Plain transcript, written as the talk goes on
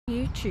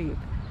YouTube.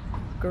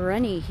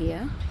 Granny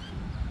here.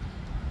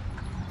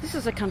 This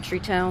is a country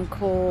town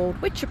called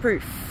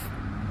Wycheproof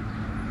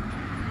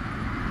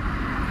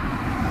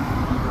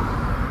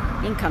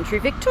in country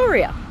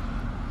Victoria.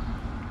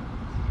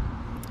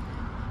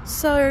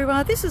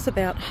 So this is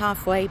about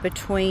halfway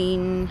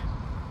between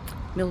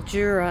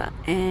Mildura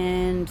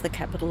and the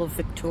capital of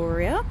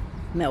Victoria,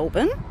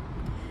 Melbourne.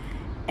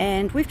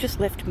 And we've just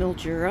left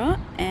Mildura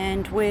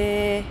and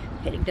we're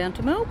heading down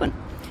to Melbourne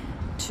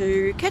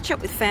to catch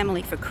up with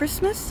family for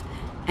Christmas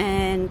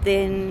and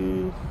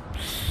then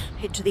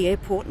head to the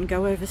airport and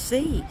go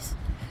overseas.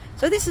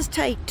 So this is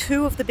day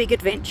 2 of the big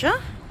adventure.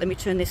 Let me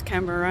turn this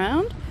camera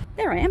around.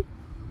 There I am.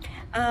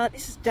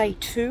 This is day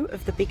 2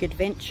 of the big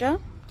adventure.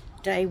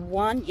 Day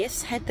 1,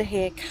 yes, had the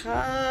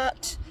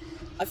haircut.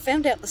 I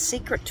found out the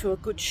secret to a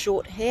good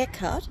short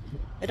haircut.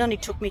 It only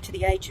took me to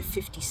the age of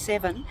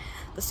 57.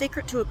 The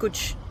secret to a good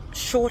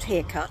short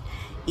haircut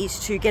is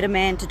to get a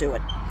man to do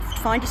it.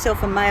 Find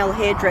yourself a male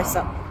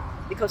hairdresser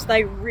because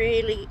they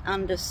really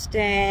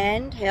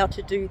understand how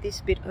to do this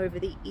bit over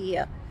the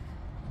ear.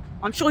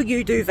 I'm sure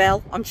you do,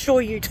 Val. I'm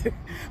sure you do.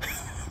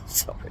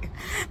 Sorry.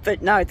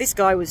 But no, this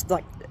guy was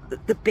like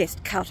the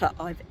best cutter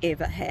I've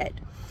ever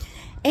had.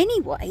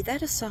 Anyway,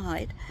 that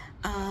aside,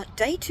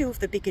 day 2 of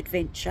the big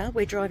adventure,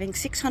 we're driving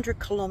 600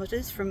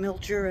 kilometres from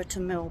Mildura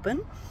to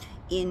Melbourne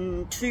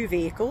in 2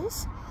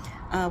 vehicles.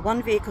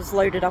 One vehicle's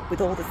loaded up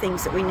with all the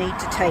things that we need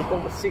to take,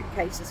 all the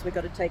suitcases we've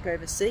got to take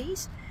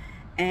overseas,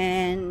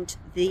 and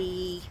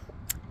the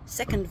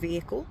second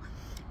vehicle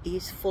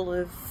is full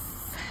of,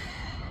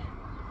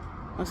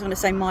 I was going to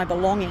say my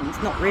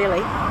belongings, not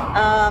really,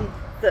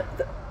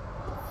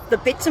 the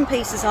bits and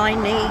pieces I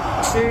need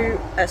to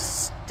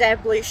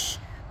establish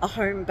a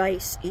home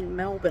base in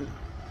Melbourne,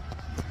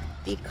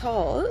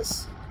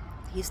 because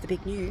here's the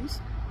big news.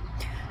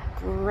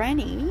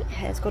 Granny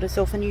has got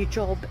herself a new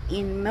job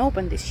in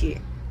Melbourne this year.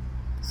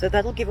 So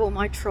that'll give all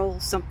my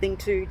trolls something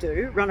to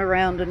do, run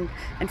around and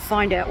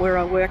find out where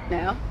I work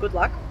now. Good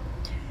luck.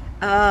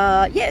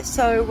 Yeah,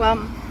 so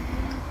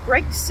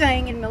Greg's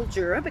staying in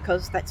Mildura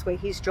because that's where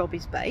his job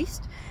is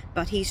based,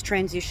 but he's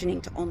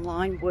transitioning to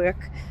online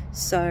work,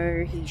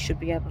 so he should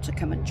be able to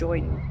come and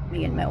join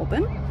me in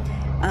Melbourne.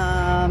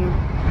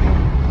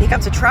 Here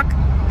comes a truck.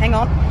 Hang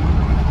on.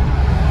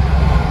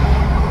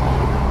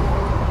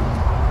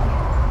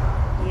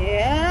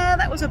 Yeah,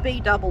 that was a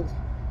B-double.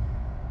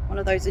 One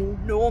of those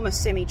enormous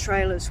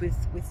semi-trailers with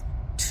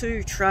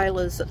 2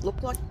 trailers that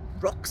look like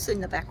rocks in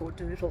the back or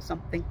dirt or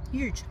something.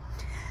 Huge.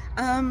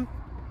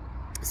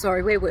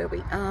 Sorry, where were we?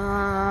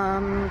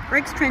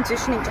 Greg's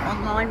transitioning to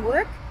online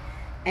work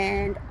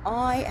and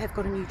I have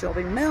got a new job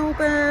in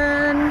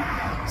Melbourne.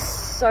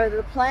 So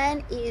the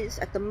plan is,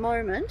 at the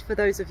moment, for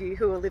those of you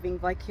who are living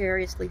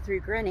vicariously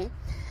through Granny,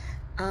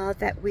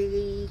 that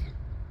we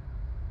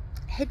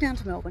head down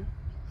to Melbourne.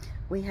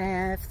 We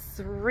have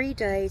 3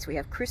 days. We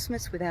have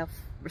Christmas with our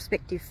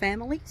respective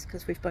families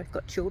because we've both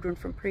got children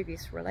from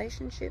previous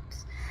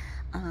relationships,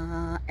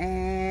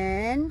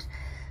 and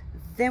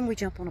then we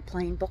jump on a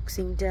plane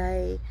Boxing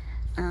Day.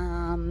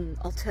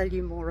 I'll tell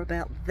you more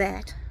about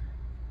that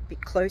a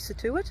bit closer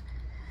to it.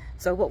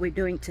 So what we're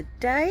doing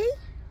today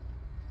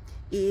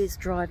is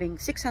driving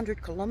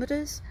 600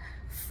 kilometres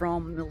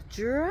from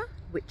Mildura,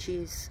 which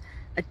is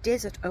a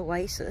desert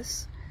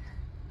oasis,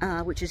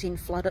 which is in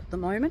flood at the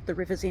moment. The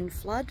river's in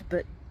flood,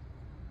 but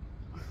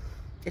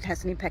it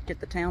hasn't impacted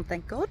the town,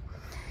 thank God.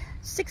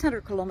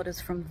 600 kilometres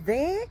from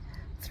there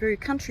through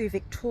country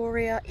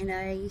Victoria in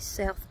a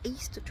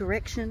southeast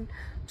direction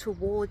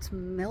towards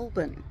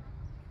Melbourne.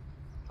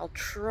 I'll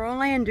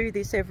try and do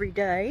this every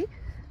day.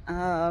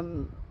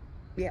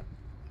 Yeah,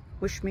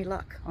 wish me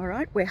luck. All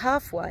right, we're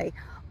halfway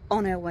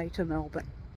on our way to Melbourne.